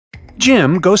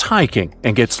Jim goes hiking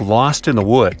and gets lost in the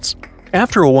woods.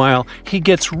 After a while, he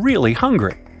gets really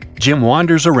hungry. Jim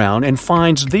wanders around and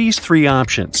finds these three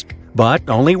options, but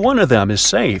only one of them is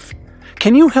safe.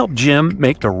 Can you help Jim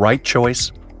make the right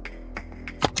choice?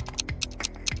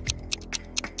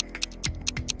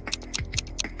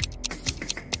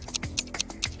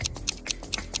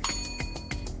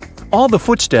 All the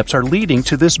footsteps are leading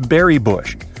to this berry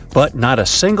bush, but not a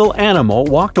single animal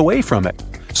walked away from it,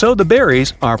 so the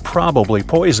berries are probably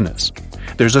poisonous.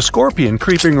 There's a scorpion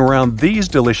creeping around these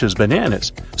delicious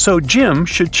bananas, so Jim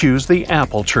should choose the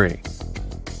apple tree.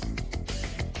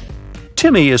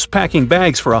 Timmy is packing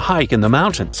bags for a hike in the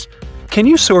mountains. Can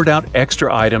you sort out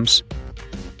extra items?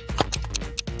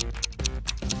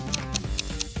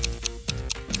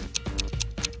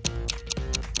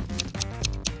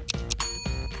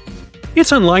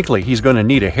 It's unlikely he's going to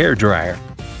need a hairdryer.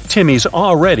 Timmy's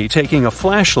already taking a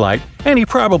flashlight, and he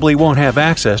probably won't have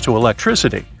access to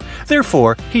electricity.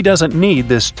 Therefore, he doesn't need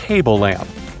this table lamp.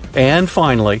 And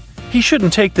finally, he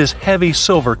shouldn't take this heavy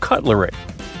silver cutlery.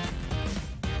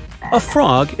 A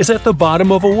frog is at the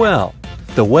bottom of a well.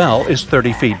 The well is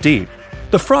 30 feet deep.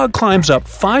 The frog climbs up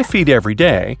 5 feet every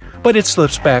day, but it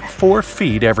slips back 4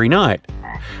 feet every night.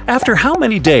 After how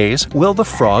many days will the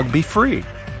frog be free?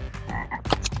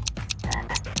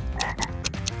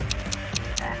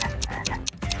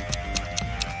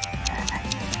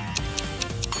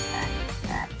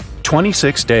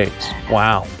 "26 days.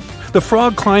 Wow. The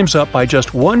frog climbs up by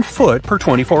just 1 foot per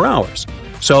 24 hours.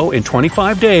 So in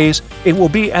 25 days, it will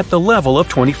be at the level of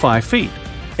 25 feet.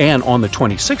 And on the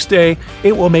 26th day,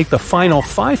 it will make the final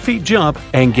 5 feet jump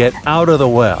and get out of the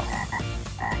well.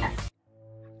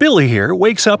 Billy here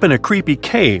wakes up in a creepy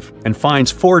cave and finds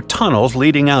 4 tunnels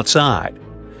leading outside.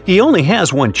 He only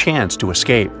has one chance to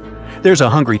escape. There's a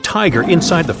hungry tiger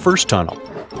inside the first tunnel.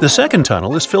 The second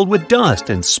tunnel is filled with dust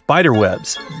and spider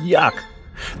webs. Yuck!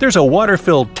 There's a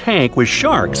water-filled tank with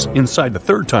sharks inside the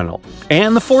third tunnel.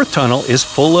 And the fourth tunnel is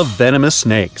full of venomous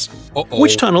snakes.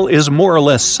 Which tunnel is more or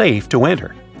less safe to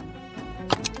enter?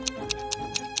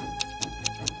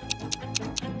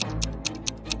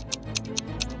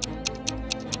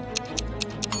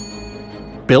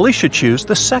 Billy should choose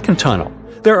the second tunnel.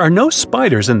 There are no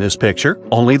spiders in this picture,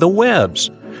 only the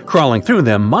webs. Crawling through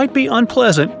them might be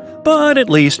unpleasant, but at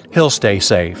least he'll stay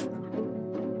safe.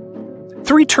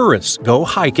 3 tourists go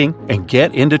hiking and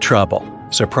get into trouble.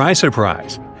 Surprise,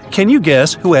 surprise. Can you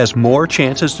guess who has more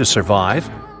chances to survive?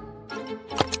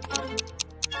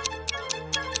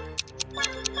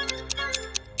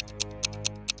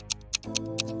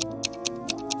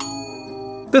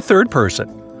 The third person.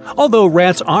 Although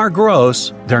rats are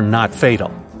gross, they're not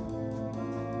fatal.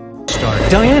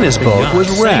 Diana's boat was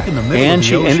wrecked, and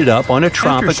she ended up on a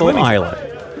tropical island.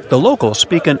 The locals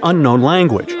speak an unknown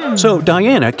language, so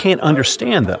Diana can't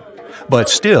understand them. But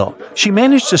still, she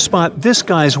managed to spot this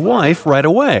guy's wife right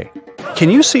away. Can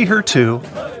you see her too?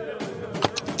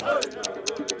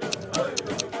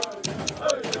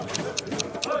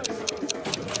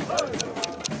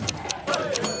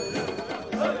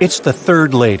 It's the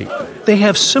third lady. They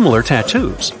have similar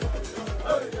tattoos.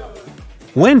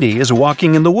 Wendy is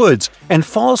walking in the woods and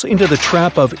falls into the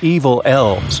trap of evil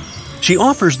elves. She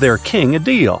offers their king a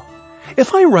deal.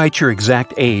 "If I write your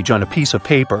exact age on a piece of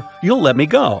paper, you'll let me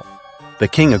go." The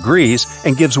king agrees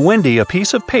and gives Wendy a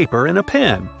piece of paper and a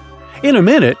pen. In a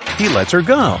minute, he lets her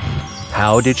go.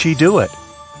 How did she do it?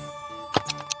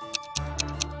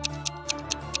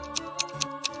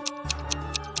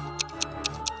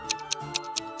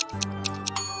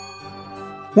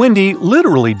 Wendy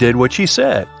literally did what she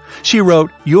said. She wrote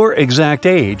your exact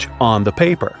age on the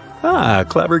paper. Ah,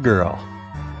 clever girl.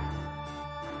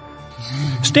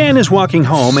 Stan is walking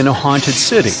home in a haunted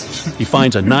city. He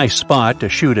finds a nice spot to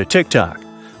shoot a TikTok.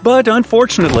 But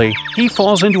unfortunately, he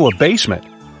falls into a basement.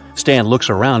 Stan looks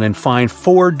around and finds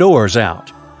 4 doors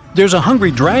out. There's a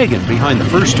hungry dragon behind the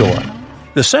first door.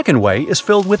 The second way is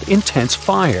filled with intense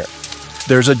fire.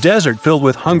 There's a desert filled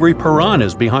with hungry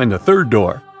piranhas behind the third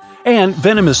door. And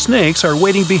venomous snakes are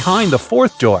waiting behind the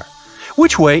fourth door.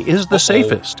 Which way is the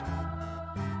safest?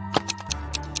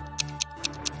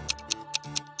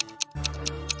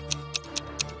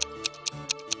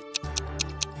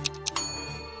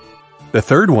 The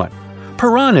third one.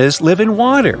 Piranhas live in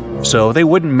water, so they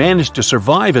wouldn't manage to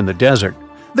survive in the desert.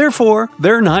 Therefore,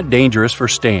 they're not dangerous for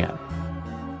Stan.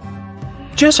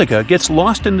 Jessica gets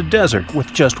lost in the desert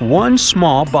with just one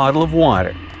small bottle of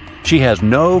water. She has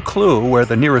no clue where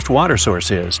the nearest water source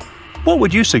is. What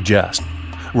would you suggest?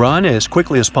 Run as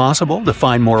quickly as possible to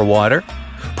find more water?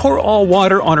 Pour all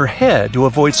water on her head to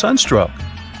avoid sunstroke?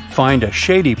 Find a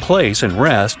shady place and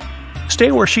rest? Stay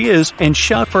where she is and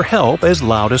shout for help as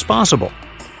loud as possible.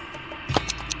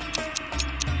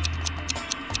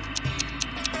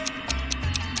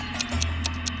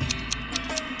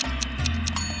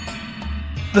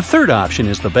 The third option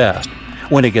is the best.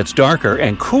 When it gets darker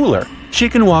and cooler, she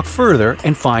can walk further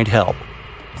and find help.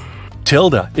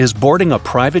 Tilda is boarding a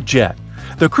private jet.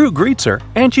 The crew greets her,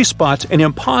 and she spots an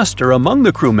imposter among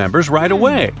the crew members right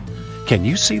away. Can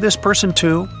you see this person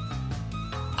too?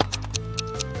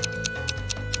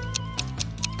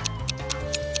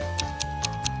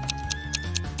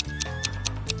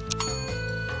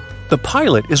 The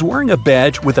pilot is wearing a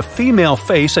badge with a female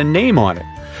face and name on it.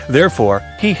 Therefore,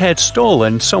 he had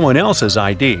stolen someone else's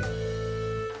ID.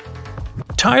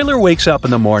 Tyler wakes up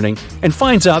in the morning and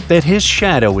finds out that his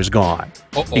shadow is gone.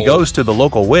 He goes to the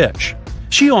local witch.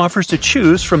 She offers to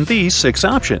choose from these 6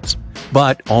 options,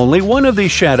 but only one of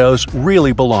these shadows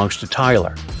really belongs to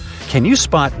Tyler. Can you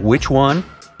spot which one?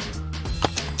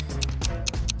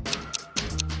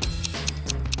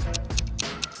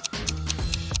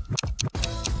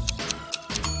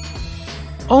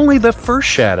 Only the first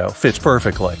shadow fits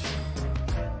perfectly.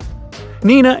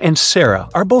 Nina and Sarah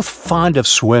are both fond of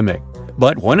swimming,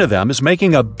 but one of them is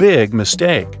making a big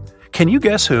mistake. Can you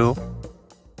guess who?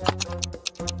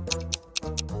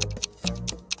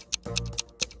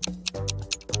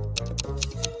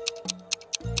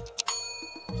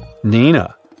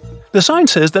 Nina. The sign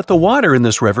says that the water in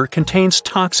this river contains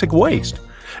toxic waste.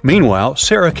 Meanwhile,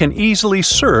 Sarah can easily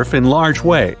surf in large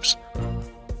waves.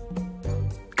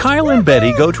 Kyle and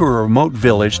Betty go to a remote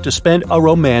village to spend a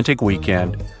romantic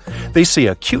weekend. They see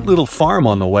a cute little farm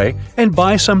on the way and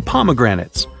buy some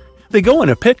pomegranates. They go on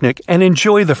a picnic and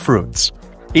enjoy the fruits.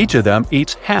 Each of them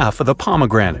eats half of the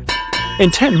pomegranate. In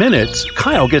 10 minutes,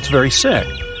 Kyle gets very sick.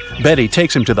 Betty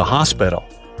takes him to the hospital.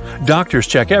 Doctors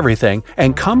check everything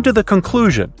and come to the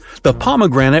conclusion the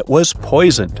pomegranate was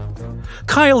poisoned.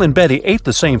 Kyle and Betty ate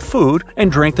the same food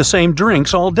and drank the same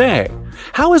drinks all day.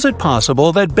 How is it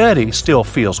possible that Betty still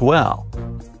feels well?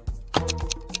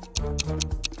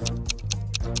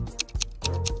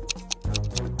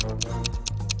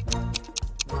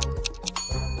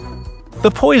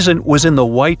 The poison was in the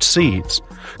white seeds.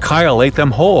 Kyle ate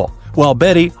them whole, while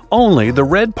Betty only the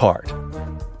red part.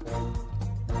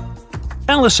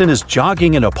 Allison is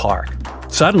jogging in a park.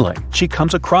 Suddenly, she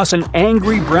comes across an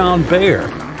angry brown bear.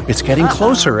 It's getting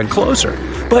closer and closer,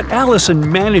 but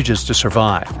Allison manages to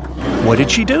survive. What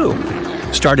did she do?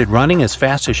 Started running as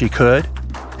fast as she could?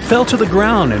 Fell to the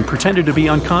ground and pretended to be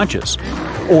unconscious?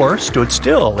 Or stood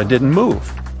still and didn't move?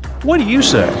 What do you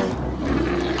say?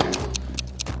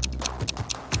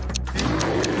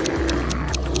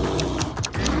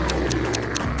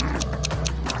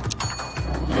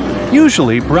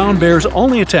 Usually, brown bears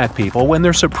only attack people when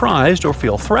they're surprised or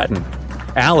feel threatened.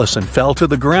 Allison fell to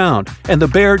the ground, and the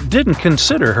bear didn't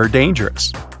consider her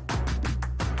dangerous.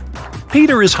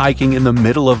 Peter is hiking in the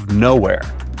middle of nowhere.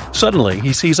 Suddenly,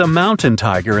 he sees a mountain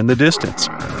tiger in the distance.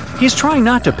 He's trying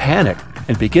not to panic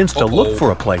and begins to look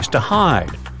for a place to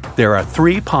hide. There are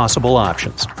 3 possible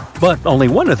options, but only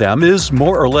one of them is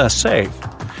more or less safe.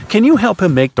 Can you help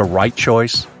him make the right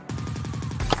choice?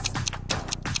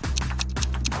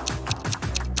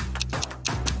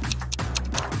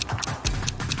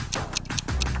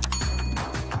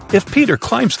 If Peter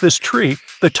climbs this tree,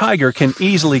 the tiger can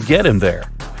easily get him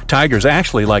there. Tigers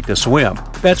actually like to swim.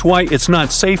 That's why it's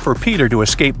not safe for Peter to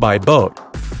escape by boat.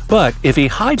 But if he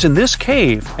hides in this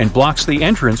cave and blocks the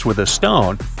entrance with a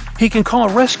stone, he can call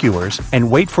rescuers and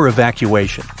wait for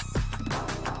evacuation.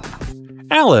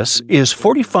 Alice is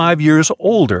 45 years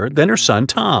older than her son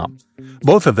Tom.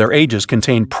 Both of their ages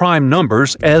contain prime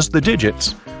numbers as the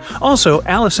digits. Also,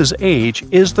 Alice's age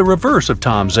is the reverse of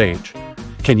Tom's age.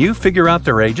 Can you figure out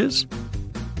their ages?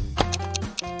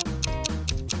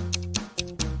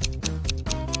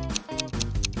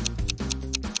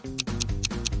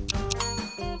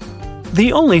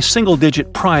 The only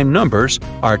single-digit prime numbers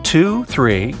are 2,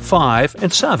 3, 5,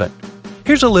 and 7.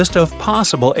 Here's a list of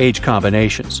possible age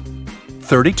combinations: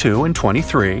 32 and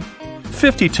 23,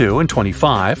 52 and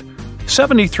 25,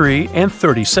 73 and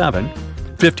 37,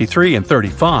 53 and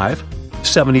 35,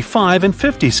 75 and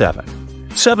 57.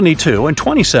 72 and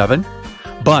 27,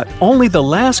 but only the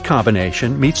last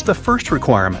combination meets the first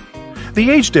requirement. The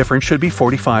age difference should be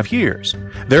 45 years.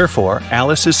 Therefore,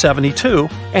 Alice is 72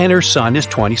 and her son is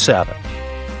 27.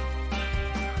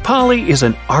 Polly is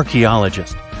an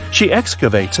archaeologist. She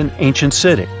excavates an ancient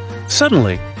city.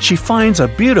 Suddenly, she finds a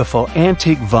beautiful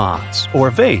antique vase, or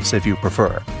vase if you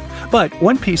prefer. But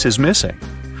one piece is missing.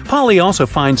 Polly also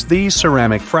finds these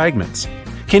ceramic fragments.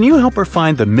 Can you help her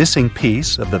find the missing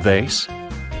piece of the vase?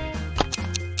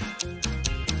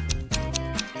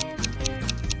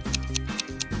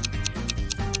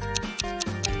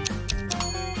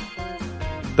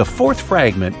 The fourth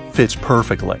fragment fits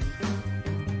perfectly.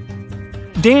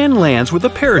 Dan lands with a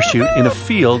parachute in a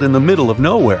field in the middle of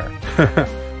nowhere.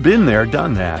 Been there,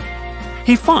 done that.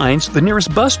 He finds the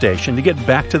nearest bus station to get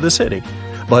back to the city,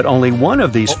 but only one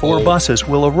of these 4 buses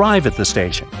will arrive at the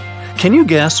station. Can you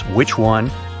guess which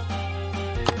one?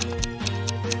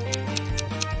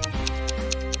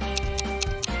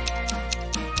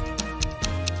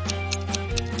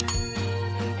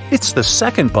 It's the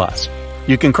second bus.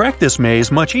 You can crack this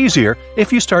maze much easier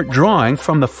if you start drawing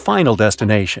from the final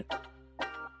destination.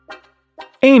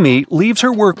 Amy leaves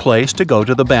her workplace to go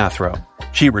to the bathroom.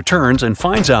 She returns and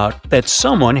finds out that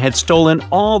someone had stolen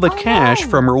all the cash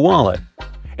from her wallet.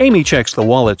 Amy checks the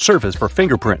wallet's surface for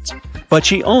fingerprints, but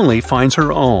she only finds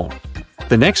her own.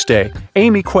 The next day,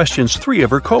 Amy questions 3 of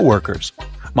her coworkers.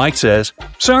 Mike says,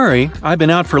 "Sorry, I've been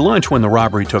out for lunch when the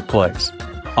robbery took place."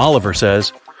 Oliver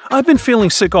says, "I've been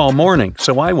feeling sick all morning,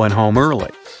 so I went home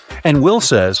early." And Will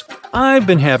says, "I've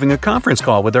been having a conference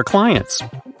call with our clients."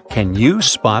 Can you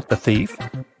spot the thief?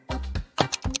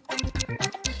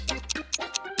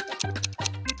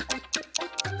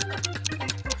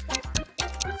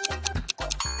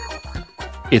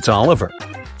 It's Oliver.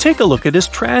 Take a look at his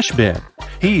trash bin.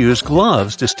 He used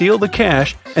gloves to steal the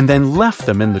cash and then left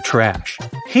them in the trash.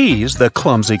 He's the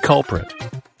clumsy culprit.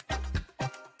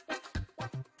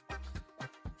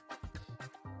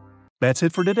 That's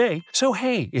it for today. So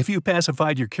hey, if you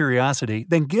pacified your curiosity,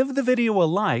 then give the video a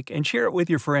like and share it with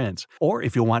your friends. Or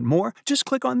if you want more, just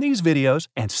click on these videos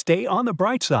and stay on the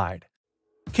bright side.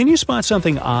 Can you spot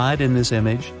something odd in this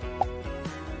image?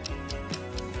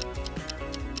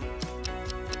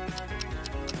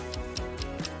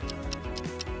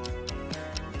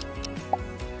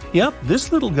 Yep,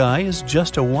 this little guy is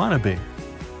just a wannabe.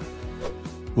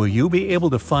 Will you be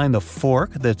able to find the fork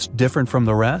that's different from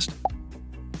the rest?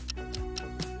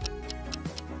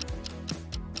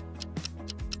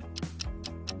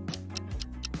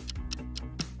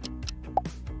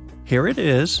 Here it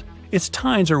is. Its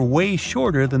tines are way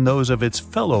shorter than those of its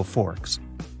fellow forks.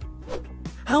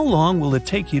 How long will it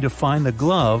take you to find the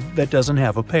glove that doesn't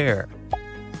have a pair?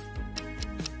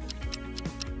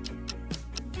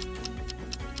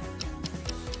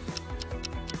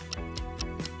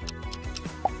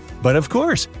 But of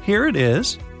course, here it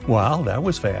is. Wow, that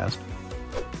was fast.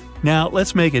 Now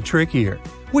let's make it trickier.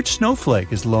 Which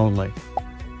snowflake is lonely?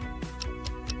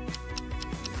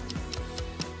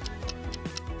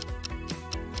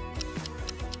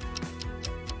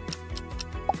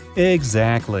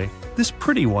 Exactly, this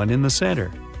pretty one in the center.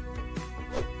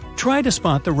 Try to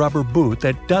spot the rubber boot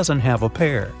that doesn't have a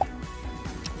pair.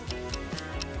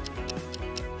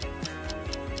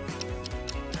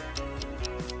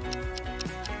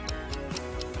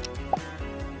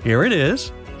 Here it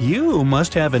is. You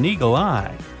must have an eagle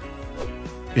eye.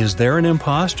 Is there an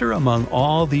imposter among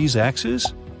all these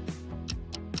X's?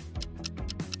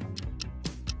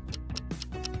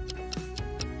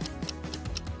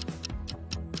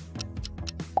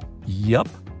 Yup,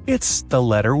 it's the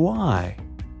letter Y.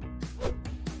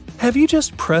 Have you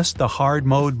just pressed the hard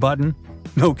mode button?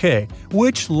 Okay,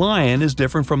 which lion is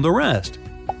different from the rest?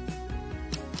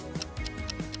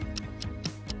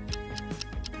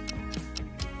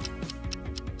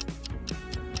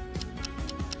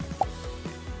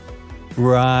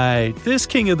 Right, this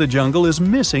king of the jungle is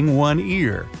missing one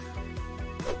ear.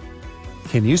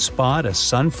 Can you spot a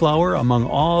sunflower among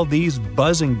all these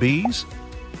buzzing bees?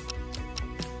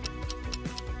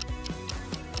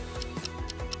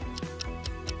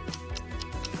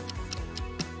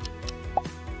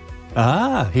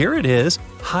 Ah, here it is,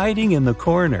 hiding in the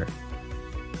corner.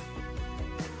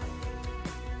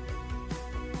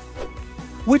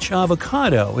 Which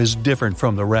avocado is different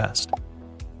from the rest?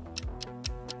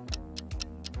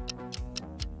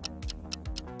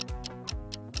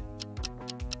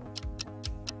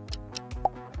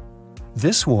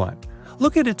 This one.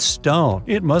 Look at its stone.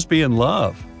 It must be in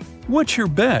love. What's your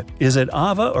bet? Is it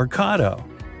ava or cado?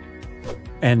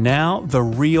 And now the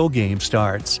real game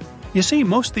starts. You see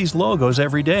most of these logos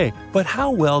every day, but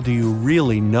how well do you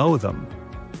really know them?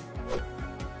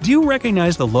 Do you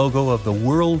recognize the logo of the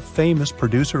world-famous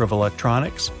producer of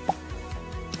electronics?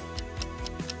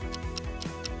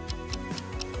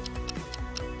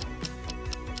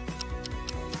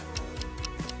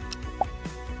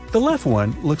 The left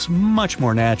one looks much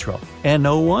more natural, and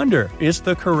no wonder, it's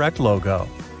the correct logo.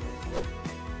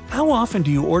 How often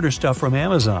do you order stuff from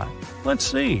Amazon? Let's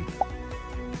see.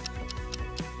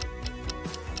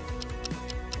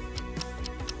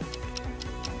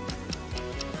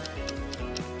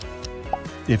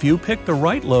 If you pick the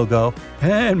right logo,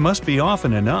 it must be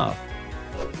often enough.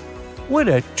 What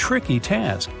a tricky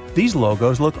task. These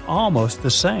logos look almost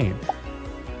the same.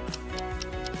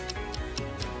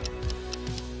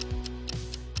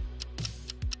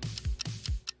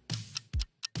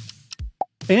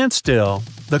 And still,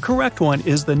 the correct one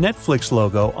is the Netflix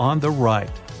logo on the right.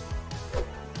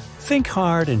 Think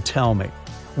hard and tell me,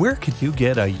 where could you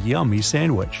get a yummy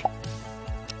sandwich?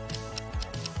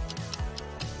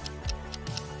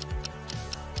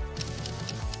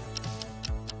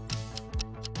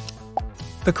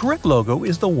 The correct logo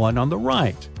is the one on the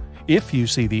right. If you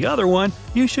see the other one,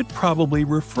 you should probably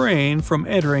refrain from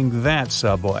entering that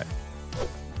subway.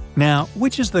 Now,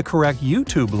 which is the correct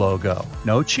YouTube logo?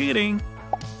 No cheating!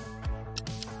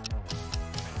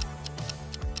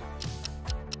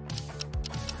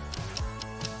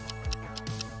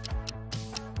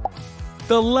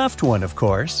 The left one, of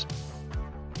course.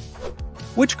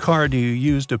 Which card do you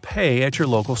use to pay at your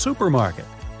local supermarket?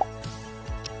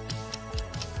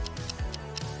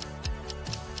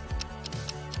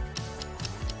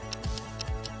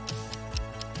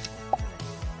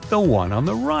 The one on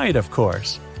the right, of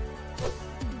course.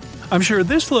 I'm sure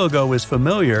this logo is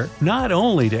familiar not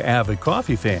only to avid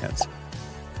coffee fans.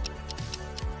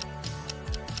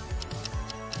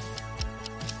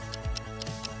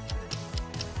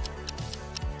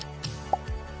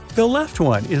 The left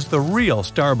one is the real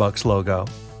Starbucks logo.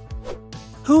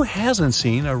 Who hasn't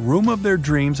seen a room of their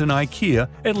dreams in IKEA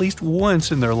at least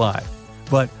once in their life?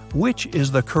 But which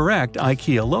is the correct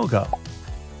IKEA logo?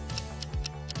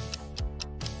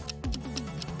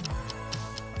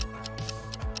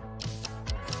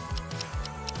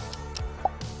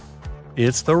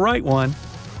 It's the right one.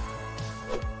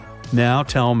 Now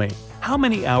tell me, how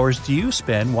many hours do you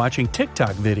spend watching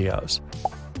TikTok videos?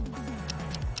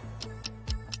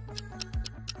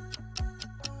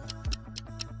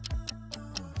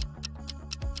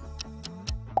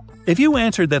 If you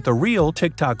answered that the real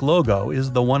TikTok logo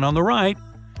is the one on the right,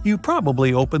 you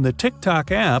probably open the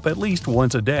TikTok app at least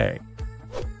once a day.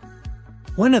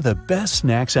 One of the best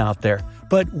snacks out there,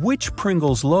 but which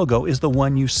Pringles logo is the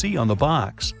one you see on the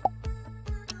box?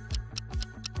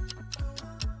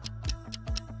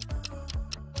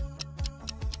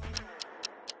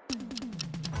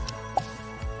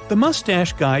 The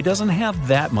mustache guy doesn't have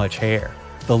that much hair.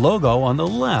 The logo on the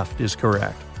left is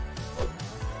correct.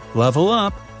 Level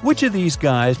up! Which of these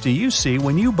guys do you see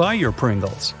when you buy your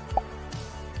Pringles?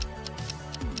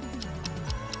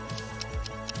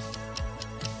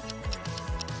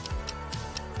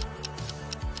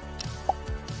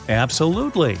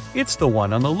 Absolutely, it's the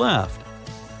one on the left.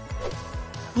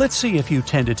 Let's see if you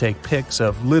tend to take pics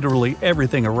of literally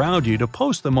everything around you to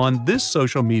post them on this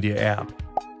social media app.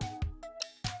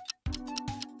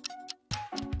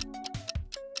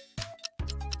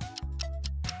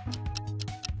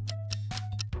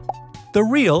 The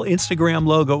real Instagram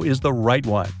logo is the right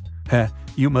one. Heh,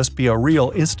 you must be a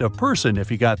real Insta person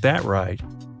if you got that right.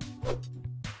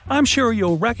 I'm sure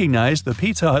you'll recognize the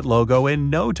Pizza Hut logo in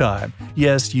no time.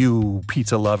 Yes, you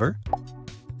pizza lover.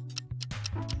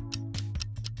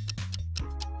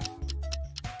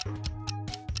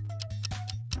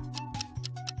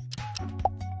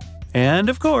 And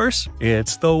of course,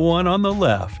 it's the one on the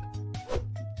left.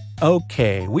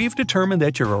 Okay, we've determined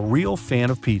that you're a real fan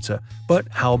of pizza, but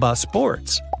how about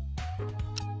sports?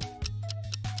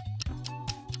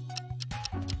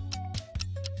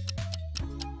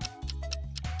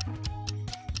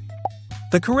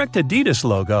 The correct Adidas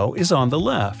logo is on the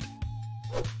left.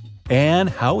 And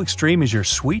how extreme is your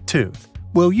sweet tooth?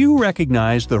 Will you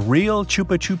recognize the real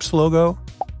Chupa Chups logo?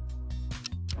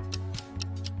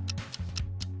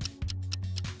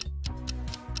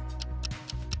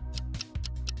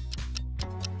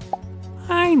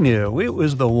 I knew it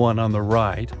was the one on the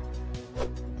right.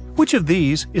 Which of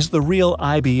these is the real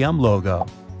IBM logo?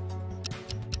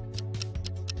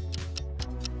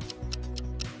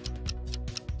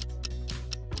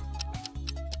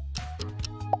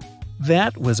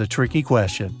 That was a tricky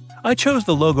question. I chose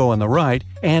the logo on the right,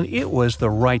 and it was the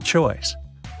right choice.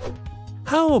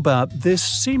 How about this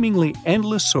seemingly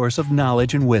endless source of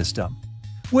knowledge and wisdom?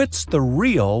 What's the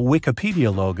real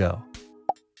Wikipedia logo?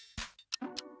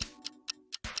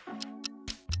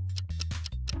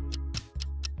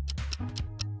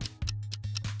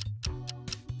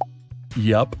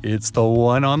 Yup, it's the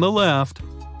one on the left.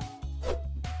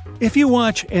 If you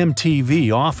watch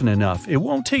MTV often enough, it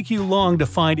won't take you long to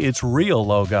find its real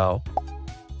logo.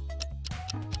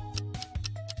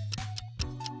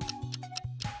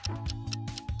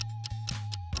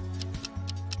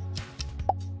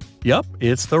 Yup,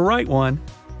 it's the right one.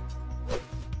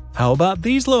 How about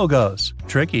these logos?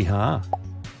 Tricky, huh?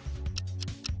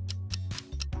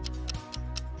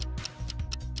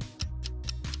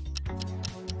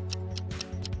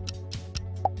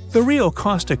 The Rio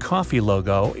Costa coffee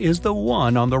logo is the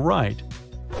one on the right.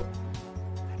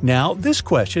 Now, this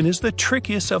question is the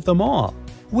trickiest of them all.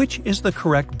 Which is the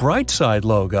correct Brightside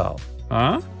logo?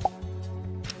 Huh?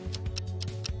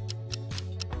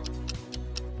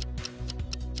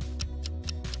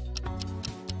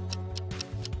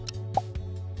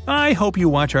 I hope you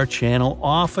watch our channel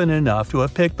often enough to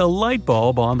have picked the light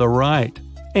bulb on the right.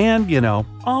 And,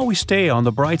 always stay on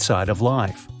the bright side of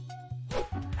life.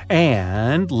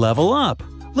 And level up.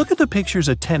 Look at the pictures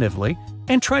attentively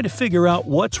and try to figure out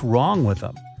what's wrong with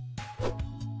them.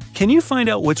 Can you find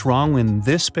out what's wrong in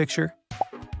this picture?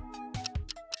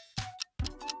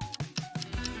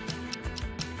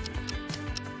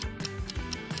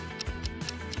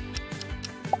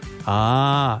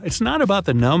 It's not about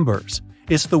the numbers.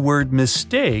 It's the word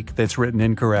mistake that's written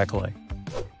incorrectly.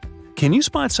 Can you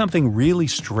spot something really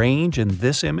strange in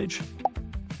this image?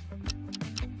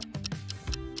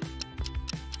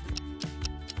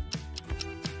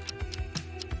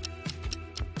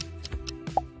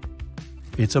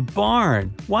 It's a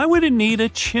barn. Why would it need a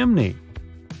chimney?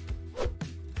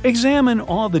 Examine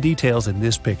all the details in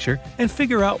this picture and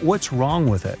figure out what's wrong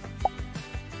with it.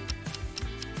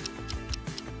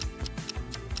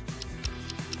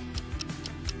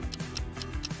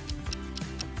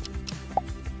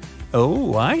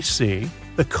 Oh, I see.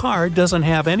 The car doesn't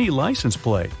have any license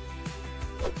plate.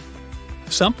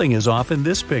 Something is off in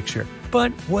this picture,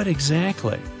 but what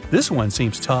exactly? This one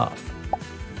seems tough.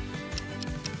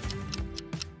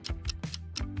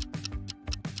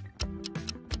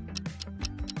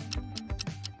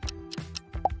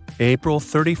 April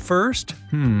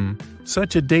 31st?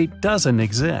 Such a date doesn't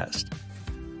exist.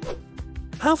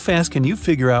 How fast can you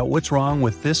figure out what's wrong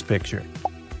with this picture?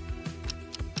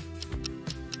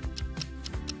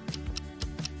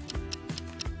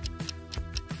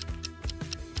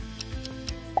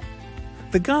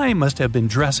 The guy must have been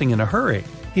dressing in a hurry.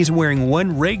 He's wearing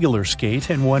one regular skate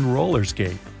and one roller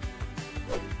skate.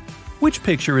 Which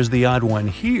picture is the odd one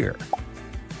here?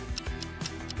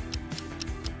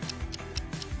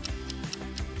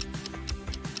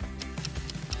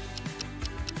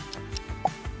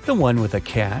 The one with a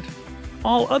cat.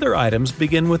 All other items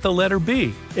begin with the letter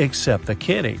B, except the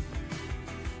kitty.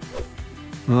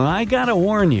 I gotta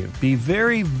warn you, be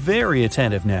very, very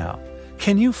attentive now.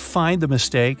 Can you find the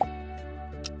mistake?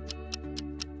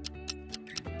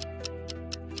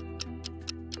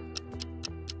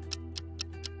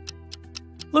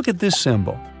 Look at this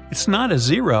symbol. It's not a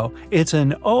 0, it's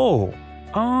an O.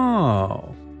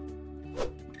 Oh.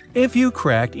 If you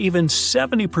cracked even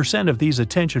 70% of these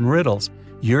attention riddles,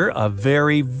 you're a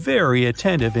very, very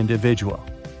attentive individual.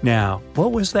 Now,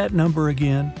 what was that number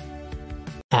again?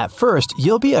 At first,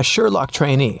 you'll be a Sherlock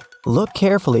trainee. Look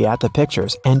carefully at the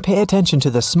pictures and pay attention to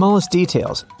the smallest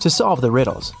details to solve the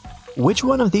riddles. Which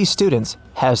one of these students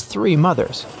has 3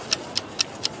 mothers?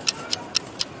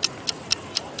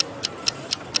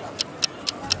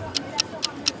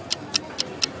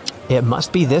 It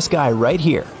must be this guy right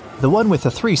here, the one with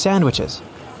the 3 sandwiches.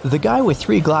 The guy with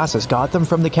 3 glasses got them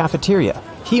from the cafeteria.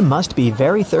 He must be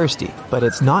very thirsty, but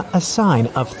it's not a sign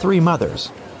of 3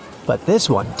 mothers. But this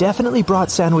one definitely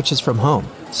brought sandwiches from home,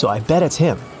 so I bet it's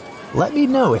him. Let me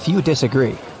know if you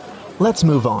disagree. Let's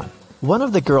move on. One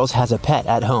of the girls has a pet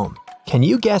at home. Can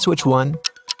you guess which one?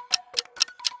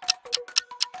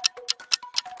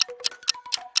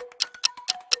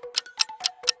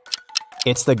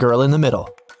 It's the girl in the middle.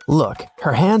 Look,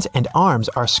 her hands and arms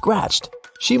are scratched.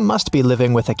 She must be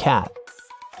living with a cat.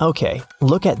 Okay,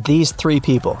 look at these 3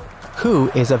 people. Who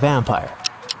is a vampire?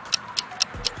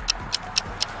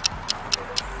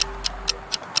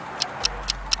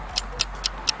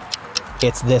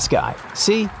 It's this guy.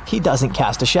 See, he doesn't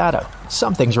cast a shadow.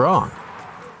 Something's wrong.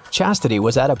 Chastity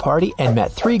was at a party and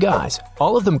met 3 guys.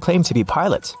 All of them claimed to be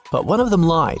pilots, but one of them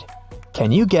lied.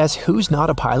 Can you guess who's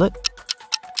not a pilot?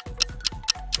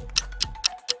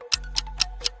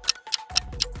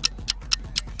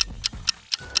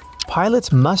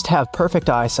 Pilots must have perfect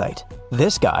eyesight.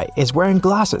 This guy is wearing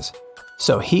glasses,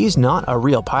 so he's not a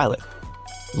real pilot.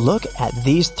 Look at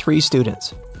these 3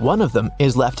 students. One of them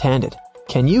is left-handed.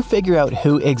 Can you figure out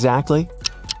who exactly?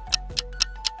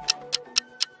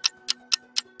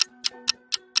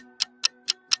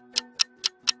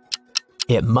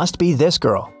 It must be this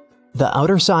girl. The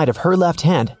outer side of her left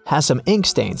hand has some ink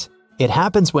stains. It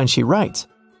happens when she writes.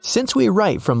 Since we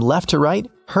write from left to right,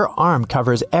 her arm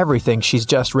covers everything she's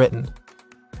just written.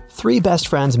 3 best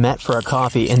friends met for a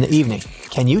coffee in the evening.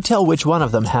 Can you tell which one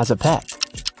of them has a pet?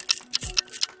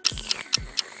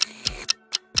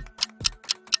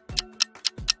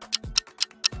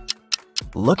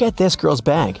 Look at this girl's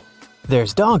bag.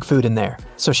 There's dog food in there,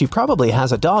 so she probably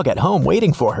has a dog at home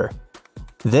waiting for her.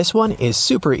 This one is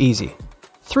super easy.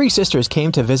 3 sisters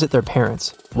came to visit their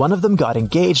parents. One of them got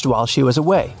engaged while she was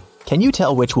away. Can you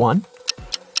tell which one?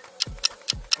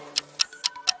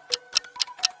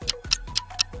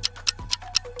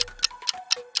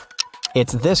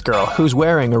 It's this girl who's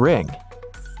wearing a ring.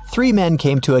 3 men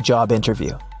came to a job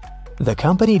interview. The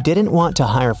company didn't want to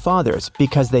hire fathers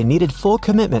because they needed full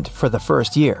commitment for the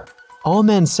first year. All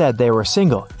men said they were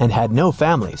single and had no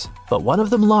families, but one of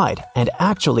them lied and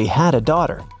actually had a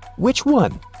daughter. Which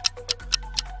one?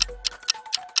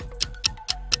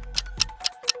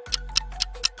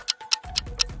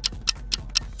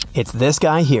 It's this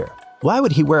guy here. Why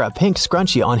would he wear a pink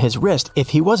scrunchie on his wrist if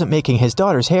he wasn't making his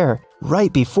daughter's hair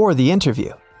right before the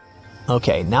interview?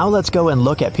 Okay, now let's go and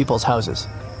look at people's houses.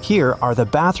 Here are the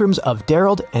bathrooms of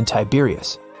Daryl and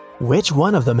Tiberius. Which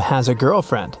one of them has a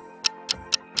girlfriend?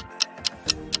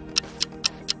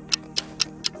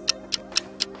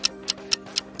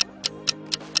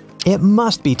 It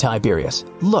must be Tiberius.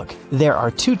 Look, there are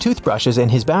 2 toothbrushes in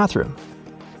his bathroom.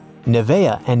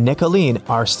 Nevaeh and Nicolene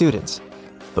are students.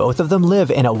 Both of them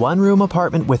live in a 1-room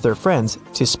apartment with their friends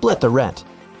to split the rent.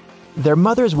 Their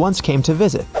mothers once came to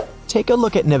visit. Take a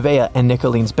look at Nevaeh and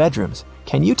Nicolene's bedrooms.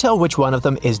 Can you tell which one of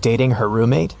them is dating her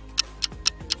roommate?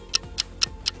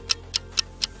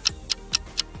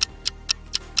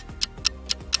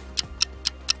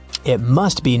 It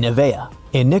must be Nevaeh.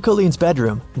 In Nicolene's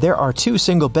bedroom, there are 2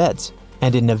 single beds,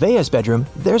 and in Nevaeh's bedroom,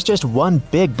 there's just 1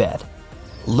 big bed.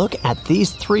 Look at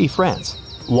these 3 friends.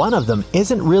 One of them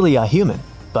isn't really a human,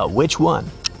 but which one?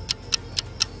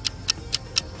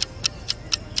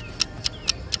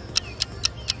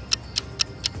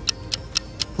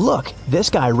 Look, this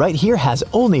guy right here has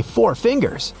only 4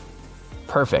 fingers.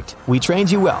 Perfect, we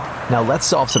trained you well. Now let's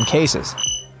solve some cases.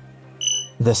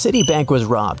 The city bank was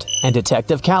robbed, and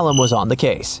Detective Callum was on the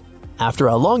case. After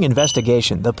a long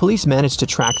investigation, the police managed to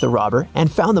track the robber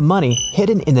and found the money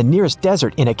hidden in the nearest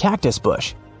desert in a cactus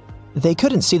bush. They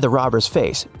couldn't see the robber's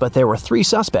face, but there were 3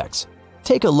 suspects.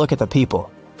 Take a look at the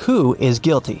people. Who is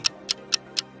guilty?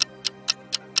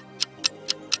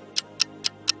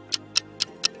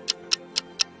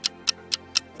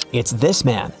 It's this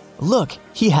man. Look,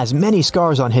 he has many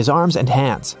scars on his arms and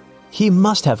hands. He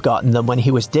must have gotten them when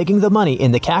he was digging the money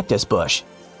in the cactus bush.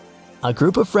 A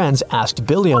group of friends asked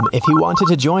Billiam if he wanted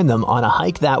to join them on a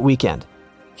hike that weekend.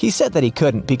 He said that he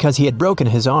couldn't because he had broken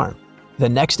his arm. The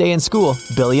next day in school,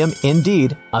 Billiam,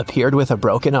 indeed, appeared with a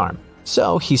broken arm.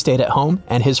 So he stayed at home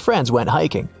and his friends went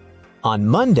hiking. On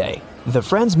Monday, the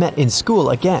friends met in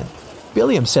school again.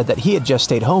 Billiam said that he had just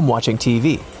stayed home watching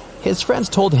TV. His friends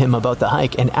told him about the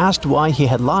hike and asked why he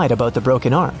had lied about the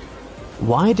broken arm.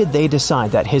 Why did they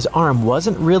decide that his arm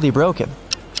wasn't really broken?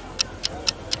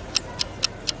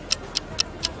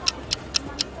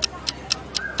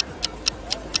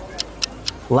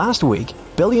 Last week,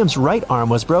 Billiam's right arm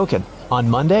was broken. On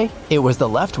Monday, it was the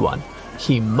left one.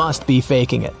 He must be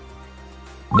faking it.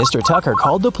 Mr. Tucker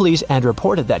called the police and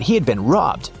reported that he had been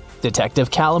robbed.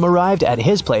 Detective Callum arrived at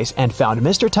his place and found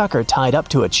Mr. Tucker tied up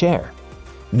to a chair.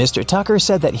 Mr. Tucker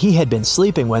said that he had been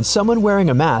sleeping when someone wearing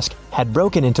a mask had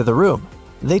broken into the room.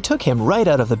 They took him right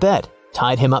out of the bed,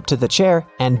 tied him up to the chair,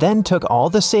 and then took all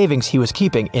the savings he was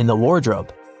keeping in the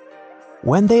wardrobe.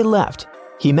 When they left,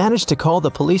 he managed to call the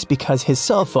police because his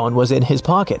cell phone was in his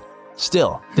pocket.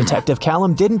 Still, Detective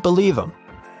Callum didn't believe him.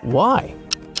 Why?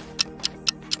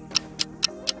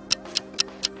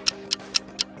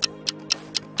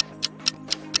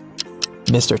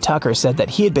 Mr. Tucker said that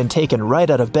he had been taken right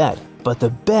out of bed, but the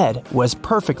bed was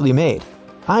perfectly made.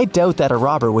 I doubt that a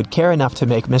robber would care enough to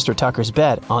make Mr. Tucker's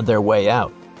bed on their way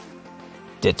out.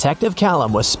 Detective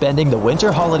Callum was spending the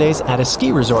winter holidays at a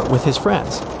ski resort with his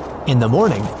friends. In the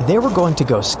morning, they were going to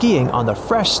go skiing on the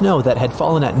fresh snow that had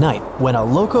fallen at night when a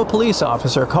local police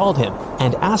officer called him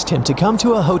and asked him to come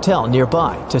to a hotel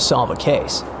nearby to solve a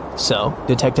case. So,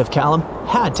 Detective Callum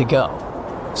had to go.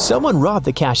 Someone robbed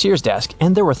the cashier's desk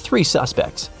and there were 3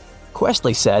 suspects.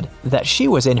 Questley said that she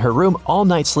was in her room all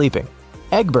night sleeping.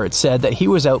 Egbert said that he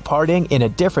was out partying in a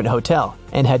different hotel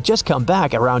and had just come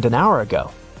back around an hour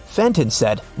ago. Fenton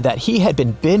said that he had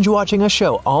been binge-watching a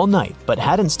show all night but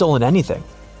hadn't stolen anything.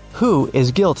 Who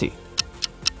is guilty?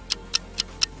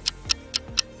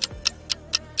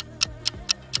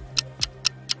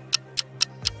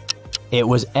 It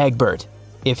was Egbert.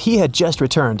 If he had just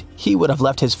returned, he would have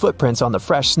left his footprints on the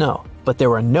fresh snow, but there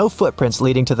were no footprints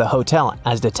leading to the hotel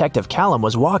as Detective Callum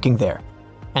was walking there.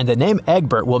 And the name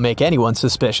Egbert will make anyone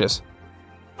suspicious.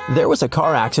 There was a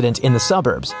car accident in the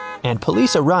suburbs, and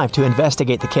police arrived to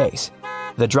investigate the case.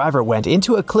 The driver went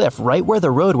into a cliff right where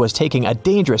the road was taking a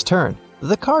dangerous turn.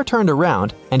 The car turned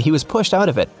around and he was pushed out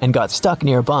of it and got stuck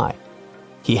nearby.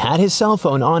 He had his cell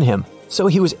phone on him, so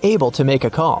he was able to make a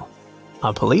call.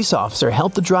 A police officer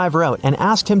helped the driver out and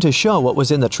asked him to show what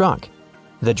was in the trunk.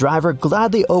 The driver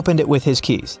gladly opened it with his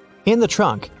keys. In the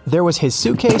trunk, there was his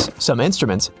suitcase, some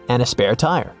instruments, and a spare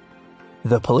tire.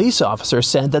 The police officer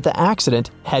said that the accident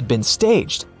had been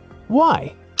staged.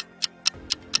 Why?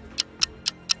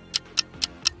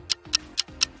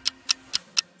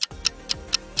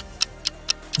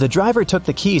 The driver took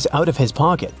the keys out of his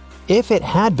pocket. If it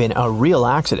had been a real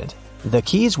accident, the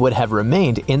keys would have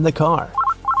remained in the car.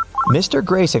 Mr.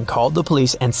 Grayson called the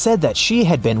police and said that she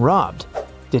had been robbed.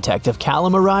 Detective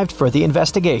Callum arrived for the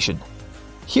investigation.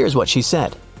 Here's what she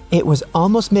said. It was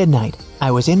almost midnight.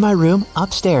 I was in my room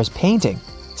upstairs painting.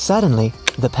 Suddenly,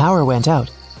 the power went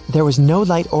out. There was no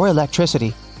light or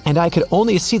electricity, and I could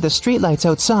only see the streetlights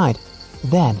outside.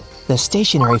 Then, the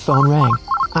stationary phone rang.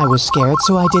 I was scared,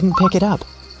 so I didn't pick it up.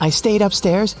 I stayed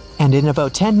upstairs, and in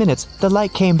about 10 minutes, the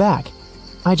light came back.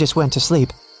 I just went to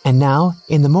sleep, and now,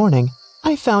 in the morning,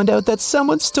 I found out that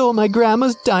someone stole my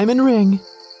grandma's diamond ring.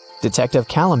 Detective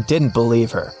Callum didn't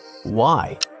believe her.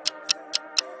 Why?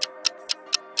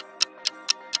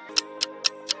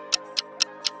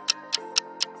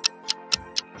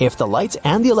 If the lights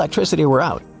and the electricity were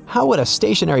out, how would a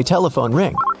stationary telephone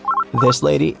ring? This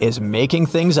lady is making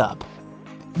things up.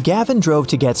 Gavin drove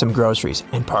to get some groceries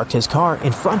and parked his car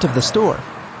in front of the store.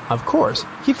 Of course,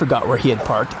 he forgot where he had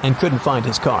parked and couldn't find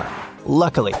his car.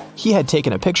 Luckily, he had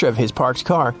taken a picture of his parked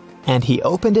car and he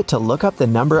opened it to look up the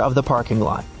number of the parking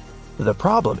lot. The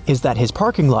problem is that his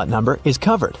parking lot number is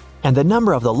covered and the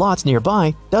number of the lots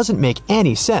nearby doesn't make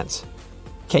any sense.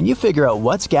 Can you figure out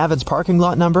what's Gavin's parking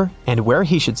lot number and where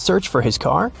he should search for his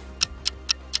car?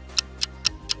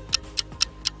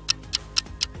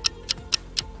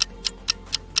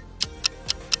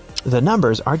 The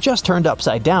numbers are just turned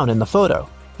upside down in the photo.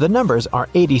 The numbers are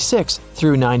 86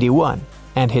 through 91,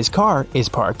 and his car is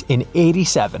parked in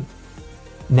 87.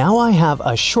 Now I have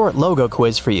a short logo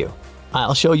quiz for you.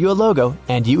 I'll show you a logo,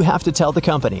 and you have to tell the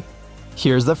company.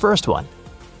 Here's the first one.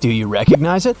 Do you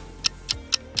recognize it?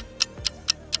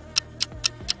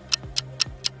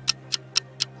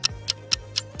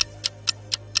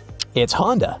 It's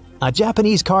Honda, a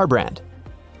Japanese car brand.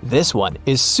 This one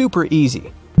is super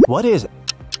easy. What is it?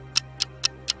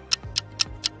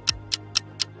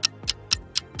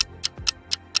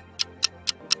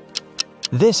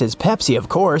 This is Pepsi, of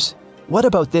course. What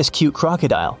about this cute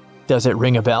crocodile? Does it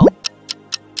ring a bell?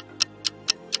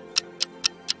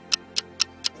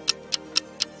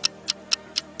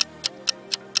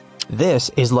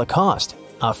 This is Lacoste,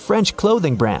 a French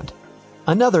clothing brand.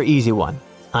 Another easy one.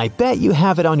 I bet you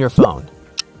have it on your phone.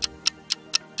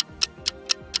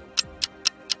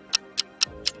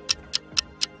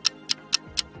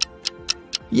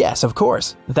 Yes, of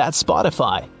course. That's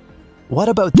Spotify. What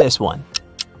about this one?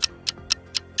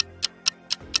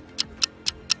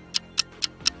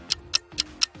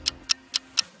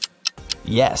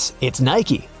 Yes, it's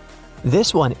Nike.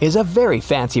 This one is a very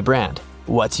fancy brand.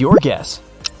 What's your guess?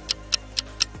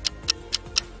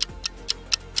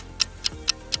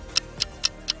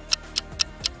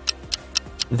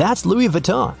 That's Louis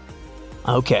Vuitton.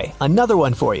 Okay, another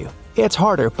one for you. It's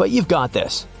harder, but you've got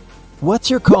this. What's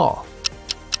your call?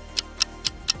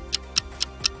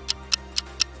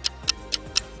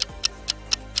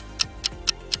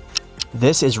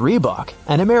 This is Reebok,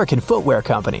 an American footwear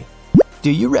company.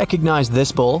 Do you recognize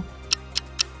this bull?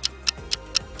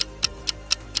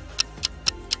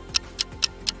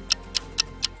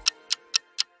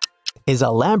 Is a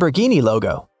Lamborghini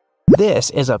logo.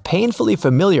 This is a painfully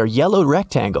familiar yellow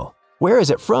rectangle. Where is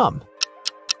it from?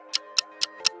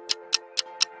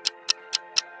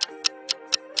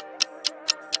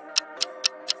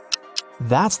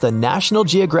 That's the National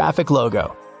Geographic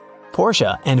logo.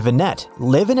 Porsche and Vinette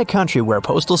live in a country where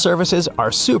postal services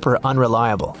are super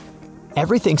unreliable.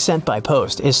 Everything sent by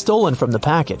post is stolen from the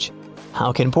package.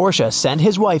 How can Porsche send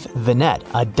his wife, Vinette,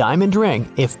 a diamond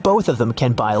ring if both of them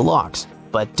can buy locks,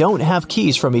 but don't have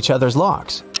keys from each other's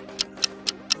locks?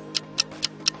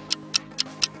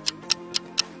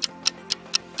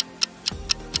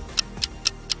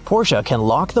 Porsche can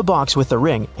lock the box with the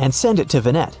ring and send it to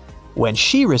Vinette. When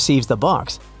she receives the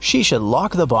box, she should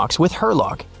lock the box with her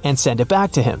lock and send it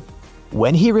back to him.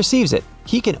 When he receives it,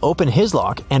 he can open his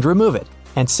lock and remove it,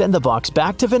 and send the box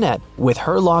back to Vinette with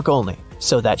her lock only,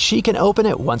 so that she can open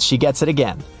it once she gets it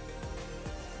again.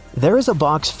 There is a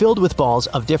box filled with balls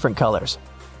of different colors.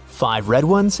 5 red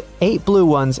ones, 8 blue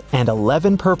ones, and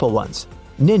 11 purple ones.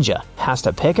 Ninja has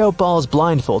to pick out balls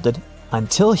blindfolded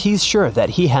until he's sure that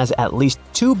he has at least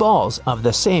 2 balls of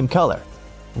the same color.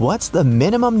 What's the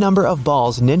minimum number of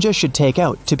balls Ninja should take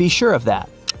out to be sure of that?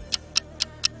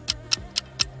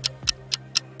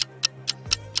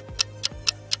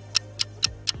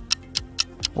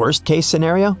 Worst case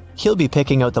scenario, he'll be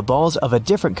picking out the balls of a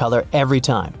different color every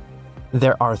time.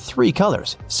 There are 3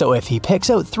 colors, so if he picks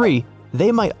out 3,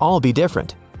 they might all be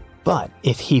different. But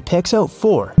if he picks out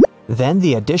 4, then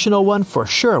the additional one for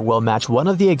sure will match one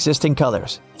of the existing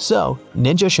colors. So,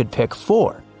 Ninja should pick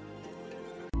 4.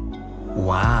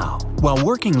 Wow! While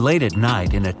working late at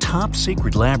night in a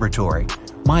top-secret laboratory,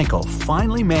 Michael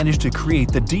finally managed to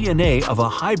create the DNA of a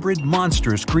hybrid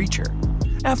monstrous creature.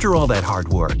 After all that hard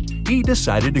work, he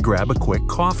decided to grab a quick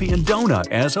coffee and donut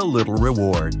as a little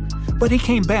reward. But he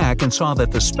came back and saw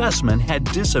that the specimen had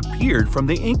disappeared from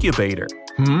the incubator.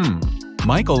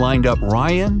 Michael lined up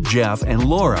Ryan, Jeff, and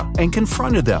Laura and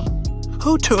confronted them.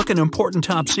 Who took an important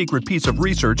top-secret piece of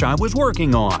research I was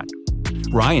working on?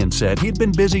 Ryan said he'd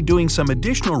been busy doing some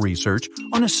additional research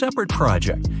on a separate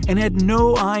project and had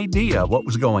no idea what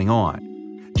was going on.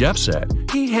 Jeff said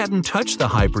he hadn't touched the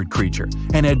hybrid creature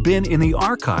and had been in the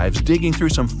archives digging through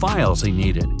some files he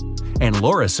needed. And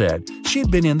Laura said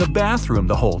she'd been in the bathroom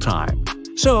the whole time.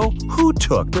 So, who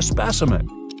took the specimen?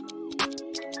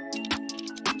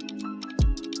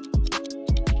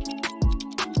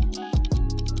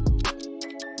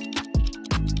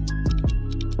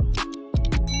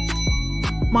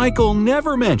 Michael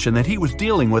never mentioned that he was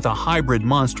dealing with a hybrid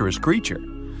monstrous creature.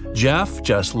 Jeff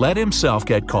just let himself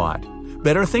get caught.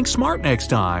 Better think smart next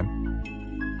time.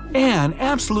 Anne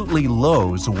absolutely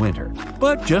loathes winter,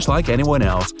 but just like anyone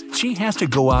else, she has to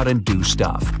go out and do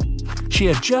stuff. She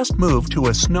had just moved to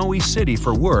a snowy city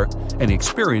for work and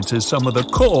experiences some of the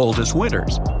coldest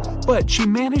winters. But she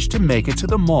managed to make it to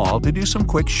the mall to do some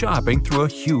quick shopping through a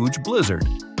huge blizzard.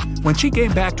 When she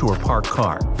came back to her parked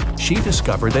car, she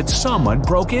discovered that someone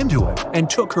broke into it and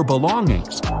took her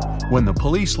belongings. When the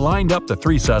police lined up the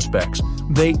 3 suspects,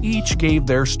 they each gave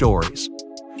their stories.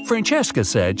 Francesca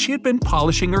said she had been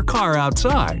polishing her car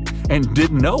outside and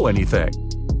didn't know anything.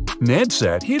 Ned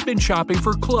said he'd been shopping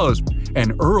for clothes,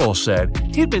 and Earl said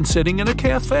he'd been sitting in a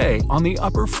cafe on the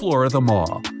upper floor of the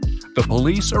mall. The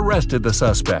police arrested the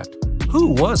suspect. Who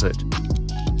was it?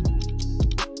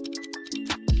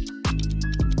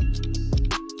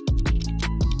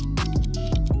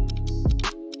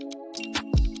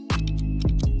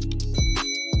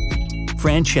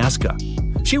 Francesca.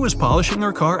 She was polishing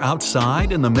her car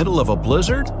outside in the middle of a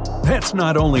blizzard? That's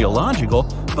not only illogical,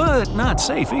 but not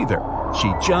safe either.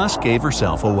 She just gave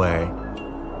herself away.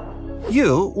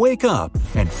 You wake up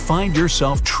and find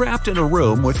yourself trapped in a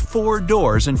room with 4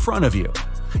 doors in front of you.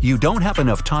 You don't have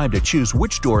enough time to choose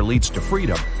which door leads to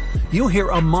freedom. You hear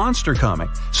a monster coming,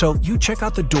 so you check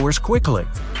out the doors quickly.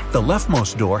 The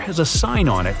leftmost door has a sign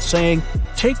on it saying,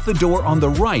 "Take the door on the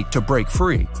right to break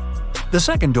free." The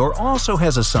second door also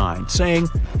has a sign saying,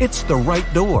 "It's the right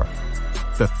door."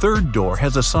 The third door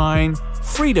has a sign,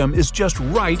 "Freedom is just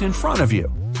right in front of you."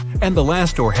 And the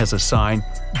last door has a sign,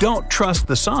 "Don't trust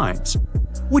the signs."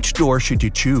 Which door should you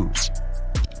choose?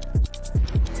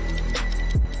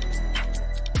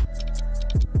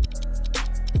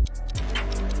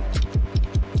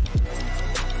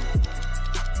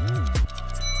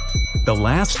 The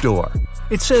last door.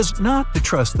 It says not to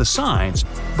trust the signs,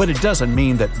 but it doesn't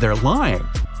mean that they're lying.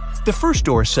 The first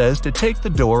door says to take the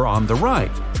door on the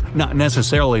right. Not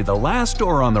necessarily the last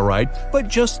door on the right, but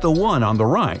just the one on the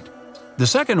right. The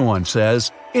second one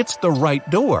says it's the right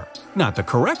door. Not the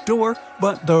correct door,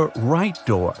 but the right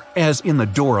door, as in the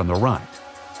door on the right.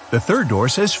 The third door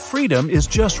says freedom is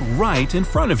just right in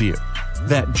front of you.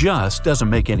 That just doesn't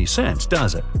make any sense,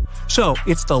 does it? So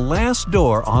it's the last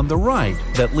door on the right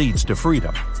that leads to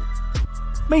freedom.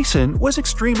 Mason was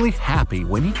extremely happy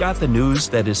when he got the news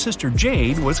that his sister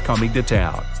Jane was coming to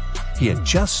town. He had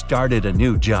just started a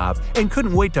new job and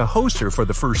couldn't wait to host her for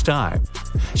the first time.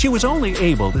 She was only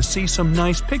able to see some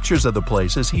nice pictures of the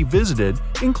places he visited,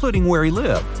 including where he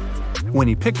lived. When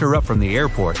he picked her up from the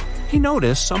airport, he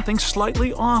noticed something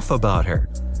slightly off about her.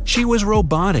 She was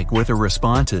robotic with her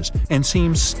responses and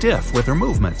seemed stiff with her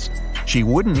movements. She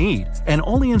wouldn't eat and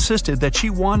only insisted that she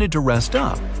wanted to rest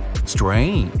up.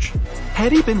 Strange.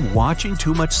 Had he been watching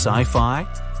too much sci-fi?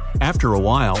 After a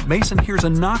while, Mason hears a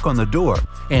knock on the door,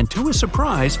 and to his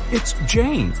surprise, it's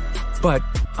Jane. But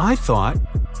I thought...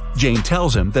 Jane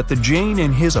tells him that the Jane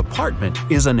in his apartment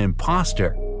is an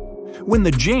imposter. When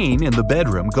the Jane in the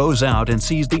bedroom goes out and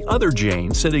sees the other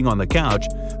Jane sitting on the couch,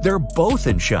 they're both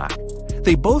in shock.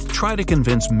 They both try to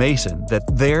convince Mason that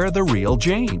they're the real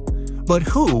Jane. But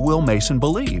who will Mason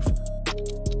believe?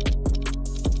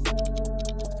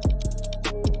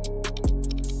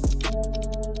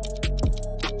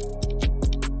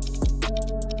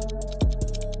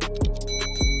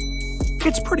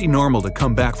 It's pretty normal to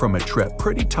come back from a trip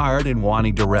pretty tired and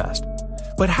wanting to rest.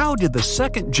 But how did the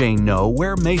second Jane know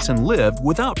where Mason lived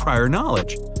without prior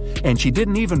knowledge? And she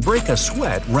didn't even break a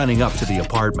sweat running up to the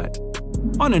apartment.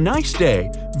 On a nice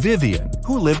day, Vivian,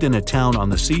 who lived in a town on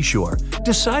the seashore,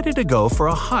 decided to go for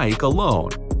a hike alone.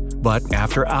 But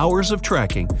after hours of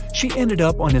trekking, she ended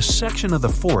up on a section of the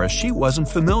forest she wasn't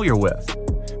familiar with.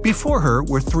 Before her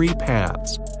were 3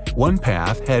 paths. One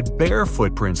path had bare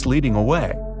footprints leading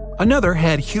away. Another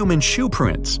had human shoe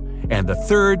prints, and the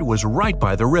third was right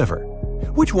by the river.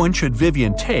 Which one should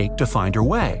Vivian take to find her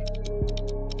way?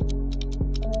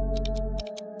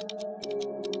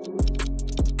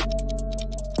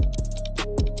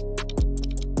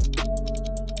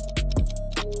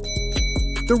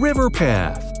 The river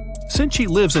path. Since she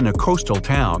lives in a coastal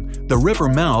town, the river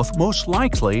mouth most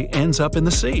likely ends up in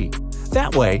the sea.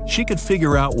 That way, she could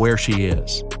figure out where she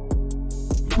is.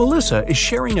 Melissa is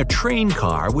sharing a train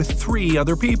car with 3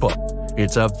 other people.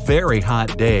 It's a very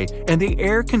hot day and the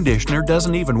air conditioner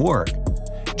doesn't even work.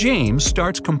 James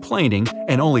starts complaining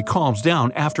and only calms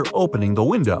down after opening the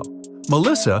window.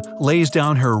 Melissa lays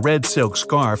down her red silk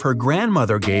scarf her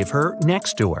grandmother gave her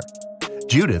next to her.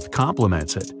 Judith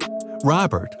compliments it.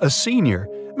 Robert, a senior,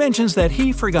 mentions that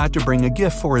he forgot to bring a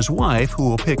gift for his wife who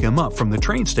will pick him up from the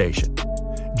train station.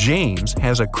 James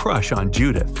has a crush on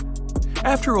Judith.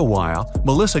 After a while,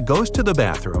 Melissa goes to the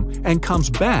bathroom and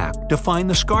comes back to find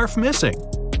the scarf missing.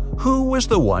 Who was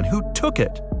the one who took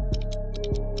it?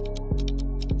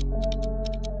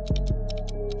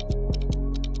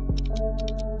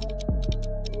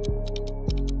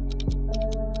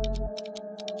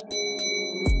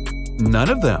 None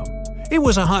of them. It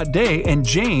was a hot day and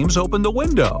James opened the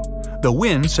window. The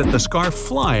wind sent the scarf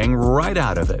flying right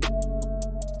out of it.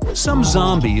 Some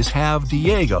zombies have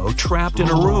Diego trapped in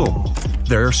a room.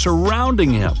 They're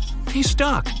surrounding him. He's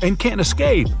stuck and can't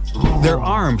escape. Their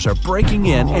arms are breaking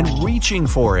in and reaching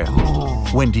for him.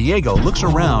 When Diego looks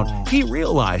around, he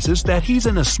realizes that he's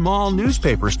in a small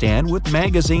newspaper stand with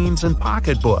magazines and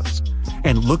pocketbooks.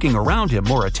 And looking around him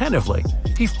more attentively,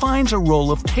 he finds a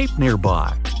roll of tape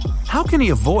nearby. How can he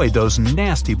avoid those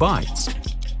nasty bites?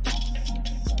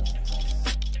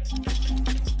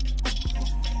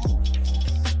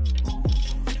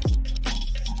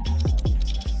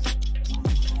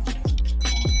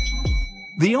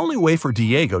 The only way for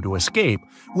Diego to escape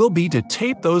will be to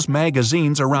tape those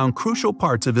magazines around crucial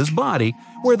parts of his body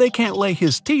where they can't lay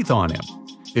his teeth on him.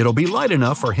 It'll be light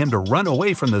enough for him to run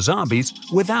away from the zombies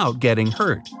without getting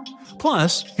hurt.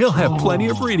 Plus, he'll have plenty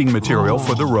of reading material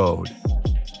for the road.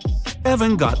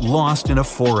 Evan got lost in a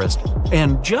forest,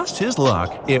 and just his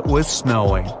luck, it was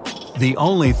snowing. The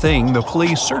only thing the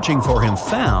police searching for him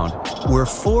found were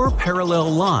 4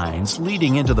 parallel lines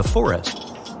leading into the forest.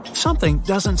 Something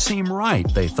doesn't seem right,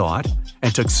 they thought,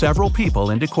 and took several people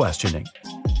into questioning.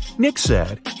 Nick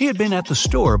said he had been at the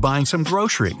store buying some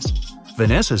groceries.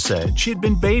 Vanessa said she'd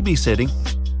been babysitting.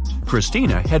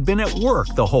 Christina had been at work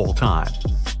the whole time.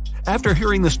 After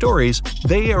hearing the stories,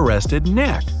 they arrested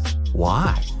Nick.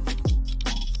 Why?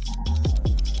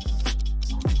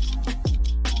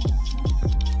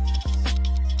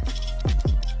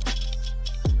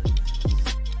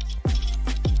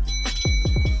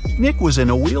 Nick was in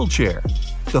a wheelchair.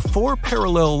 The 4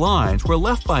 parallel lines were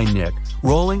left by Nick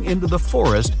rolling into the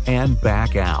forest and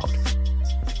back out.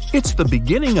 It's the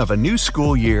beginning of a new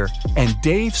school year, and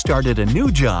Dave started a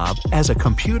new job as a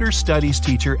computer studies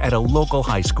teacher at a local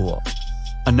high school.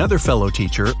 Another fellow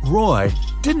teacher, Roy,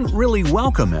 didn't really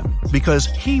welcome him because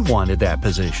he wanted that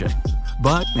position.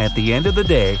 But at the end of the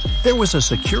day, there was a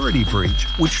security breach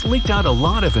which leaked out a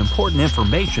lot of important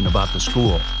information about the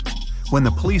school. When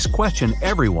the police questioned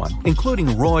everyone,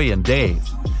 including Roy and Dave,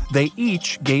 they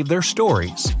each gave their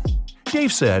stories.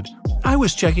 Dave said, "I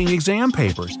was checking exam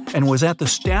papers and was at the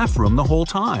staff room the whole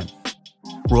time."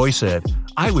 Roy said,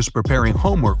 "I was preparing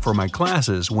homework for my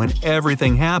classes when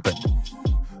everything happened."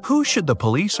 Who should the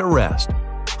police arrest?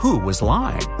 Who was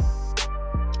lying?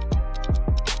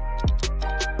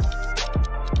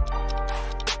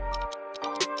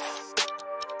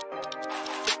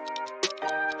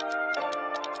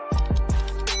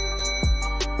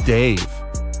 Dave.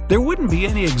 There wouldn't be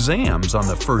any exams on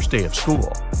the first day of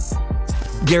school.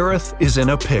 Gareth is in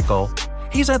a pickle.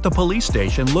 He's at the police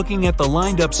station looking at the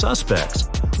lined-up suspects,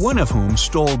 one of whom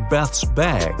stole Beth's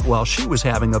bag while she was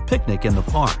having a picnic in the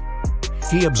park.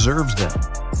 He observes them.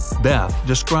 Beth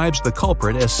describes the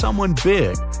culprit as someone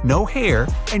big, no hair,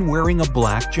 and wearing a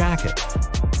black jacket.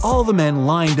 All the men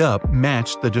lined up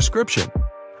matched the description.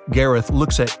 Gareth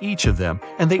looks at each of them,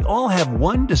 and they all have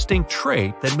one distinct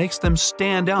trait that makes them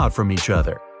stand out from each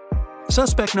other.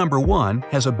 Suspect number 1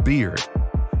 has a beard.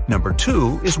 Number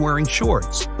 2 is wearing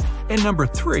shorts. And number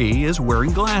 3 is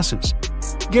wearing glasses.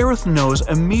 Gareth knows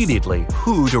immediately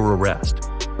who to arrest.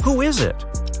 Who is it?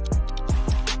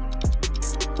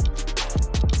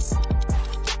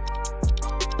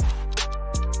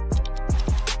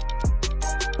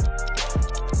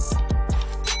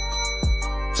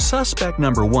 Suspect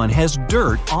number 1 has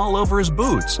dirt all over his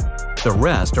boots. The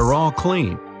rest are all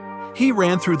clean. He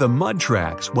ran through the mud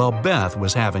tracks while Beth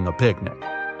was having a picnic.